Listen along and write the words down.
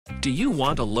Do you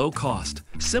want a low-cost,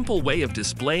 simple way of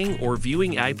displaying or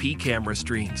viewing IP camera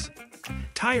streams?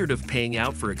 Tired of paying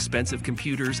out for expensive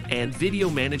computers and video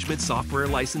management software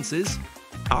licenses?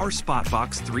 Our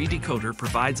Spotbox Decoder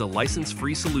provides a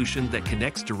license-free solution that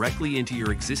connects directly into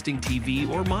your existing TV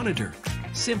or monitor.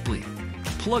 Simply,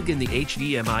 plug in the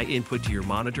HDMI input to your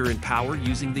monitor and power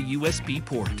using the USB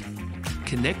port.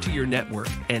 Connect to your network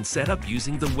and set up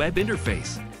using the web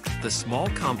interface. The small,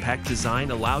 compact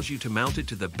design allows you to mount it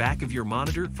to the back of your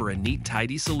monitor for a neat,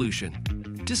 tidy solution.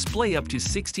 Display up to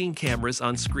 16 cameras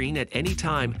on screen at any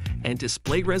time and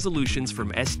display resolutions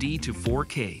from SD to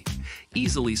 4K.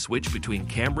 Easily switch between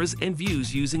cameras and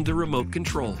views using the remote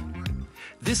control.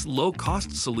 This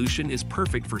low-cost solution is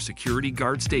perfect for security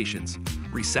guard stations,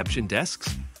 reception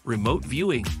desks, remote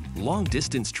viewing,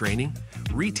 long-distance training,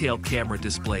 retail camera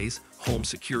displays, home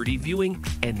security viewing,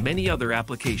 and many other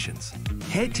applications.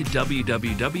 Head to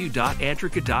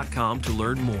www.antrica.com to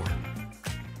learn more.